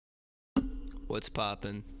What's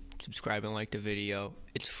poppin'? Subscribe and like the video.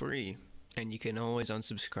 It's free, and you can always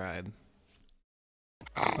unsubscribe.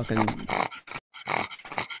 Fucking.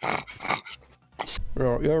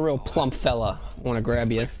 You're a real plump fella. Wanna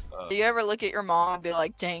grab you. Do you ever look at your mom and be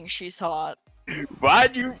like, dang, she's hot?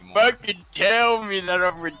 Why'd you fucking tell me that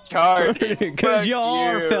I'm retarded? Cause you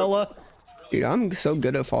are, fella. Dude, I'm so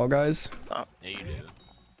good at Fall Guys. Oh, yeah, you do.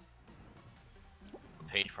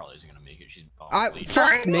 Paige probably isn't gonna make it. She's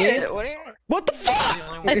Fuck me. What the fuck?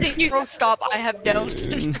 I think you go stop. I have no.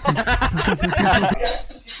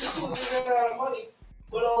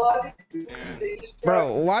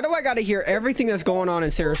 Bro, why do I gotta hear everything that's going on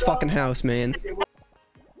in Sarah's fucking house, man?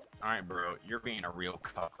 Alright, bro, you're being a real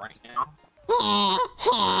cuck right now.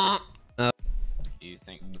 Do you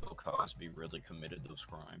think Bill Cosby really committed those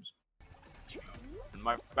crimes? In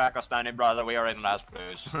my Pakistani brother, we are in last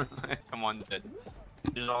place. Come on, Zed.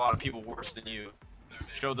 There's a lot of people worse than you.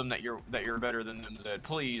 Show them that you're better than them, Zed.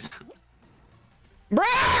 Please. Bro,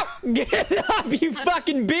 get up, you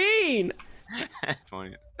fucking bean!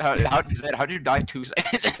 Funny. Zed, how did you die 2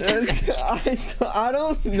 seconds? I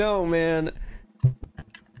don't know, man.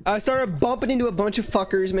 I started bumping into a bunch of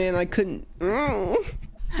fuckers, man. I couldn't.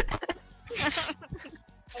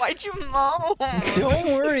 Why'd you moan?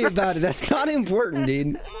 Don't worry about it. That's not important,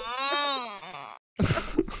 dude.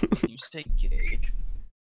 You say Gage?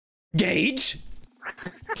 Gage?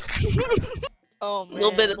 Oh man. A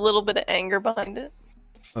little bit of anger behind it.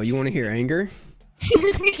 Oh, you want to hear anger?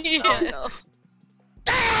 Yeah. Oh,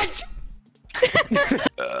 no.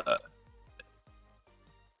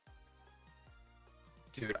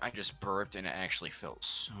 Dude, I just burped and it actually felt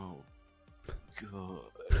so good.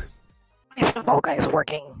 If the Fall Guys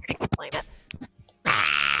working, explain it.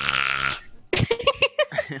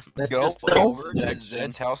 Let's go over to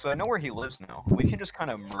Zed's house. I know where he lives now. We can just kind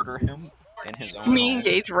of murder him in his own Me home. and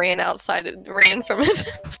Gage ran from his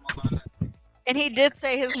house. And he did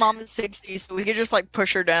say his mom is 60, so we could just like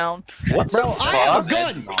push her down. What? Bro, I have a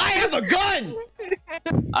gun! I have a gun!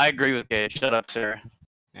 I agree with Gage. Shut up, Sarah.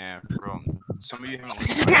 Yeah, bro. Some of you haven't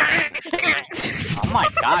listened. Oh my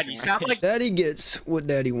god, you sound like. Daddy gets what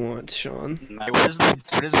daddy wants, Sean. What does the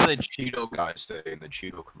Cheeto guy say in the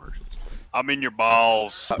Cheeto commercials? I'm in your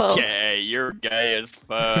balls. Both. Okay, you're gay as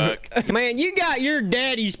fuck. Man, you got your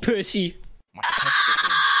daddy's pussy. My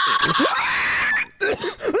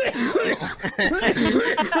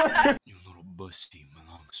You little bussy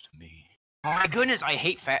belongs to me. Oh my goodness, I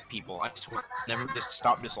hate fat people. I swear, never just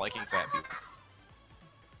stop disliking fat people.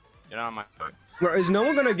 Get on my foot. Bro, is no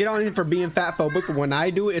one gonna get on him for being fat phobic? But when I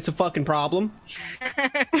do it, it's a fucking problem.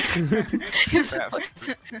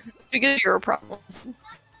 Because you're a problem.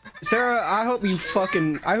 Sarah, I hope your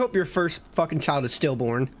first fucking child is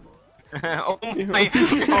stillborn. Oh my!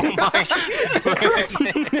 Oh my!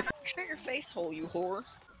 Shut your face hole, you whore.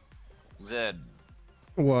 Zed.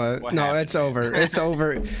 What? What No, happened? it's over. It's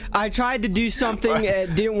over. I tried to do something,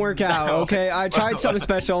 it didn't work out, okay? I tried something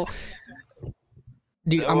special.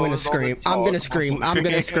 Dude, I'm gonna scream. I'm gonna scream. I'm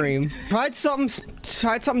gonna scream. Tried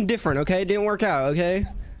something different, okay? It didn't work out, okay?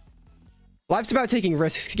 Life's about taking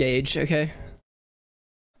risks, Gage, okay?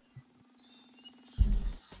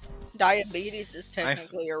 Diabetes is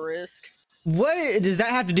technically a risk. What does that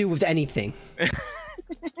have to do with anything?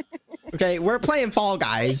 Okay, we're playing Fall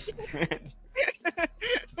Guys.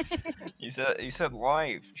 You said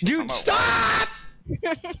live. Dude, stop!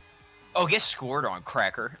 Oh, get scored on,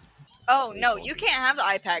 cracker. Oh no, you can't have the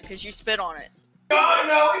iPad because you spit on it.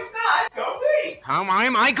 No, it's not. Go me. How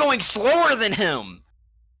am I going slower than him?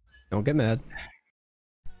 Don't get mad.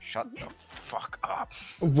 Shut the fuck up.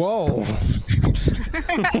 Whoa.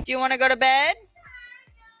 Do you want to go to bed?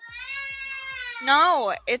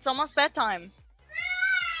 No, it's almost bedtime.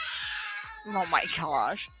 Oh my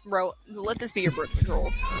gosh. Bro, let this be your birth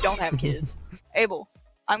control. You don't have kids. Abel,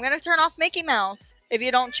 I'm gonna turn off Mickey Mouse if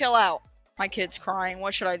you don't chill out. My kid's crying.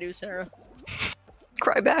 What should I do, Sarah?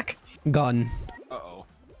 Cry back. Gun. Uh-oh.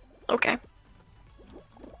 Okay.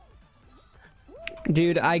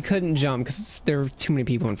 Dude, I couldn't jump because there were too many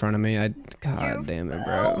people in front of me. God damn it,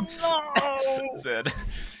 bro. Oh, no. Zed,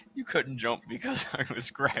 you couldn't jump because I was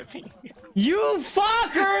grabbing you. You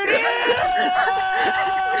fucker,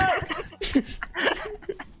 dude!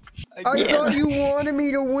 I thought you wanted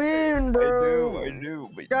me to win, bro. I do,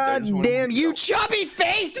 but God damn, you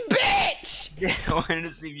chubby-faced bitch! Yeah, I wanted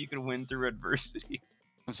to see if you could win through adversity.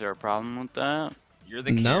 Is there a problem with that? You're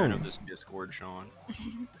the Karen of this Discord, Sean.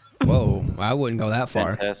 Whoa, I wouldn't go that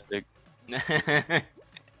far. Fantastic.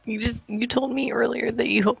 You told me earlier that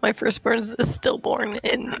you hope my firstborn is stillborn,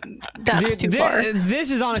 and that's Dude, too far. This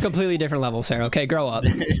is on a completely different level, Sarah. Okay, grow up.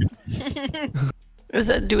 Is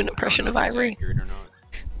that do an impression of Ivory? Accurate or not.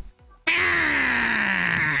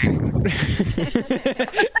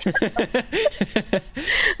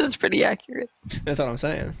 That's pretty accurate. That's what I'm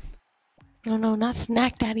saying. Oh no, not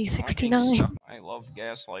Snack Daddy 69. I love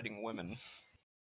gaslighting women.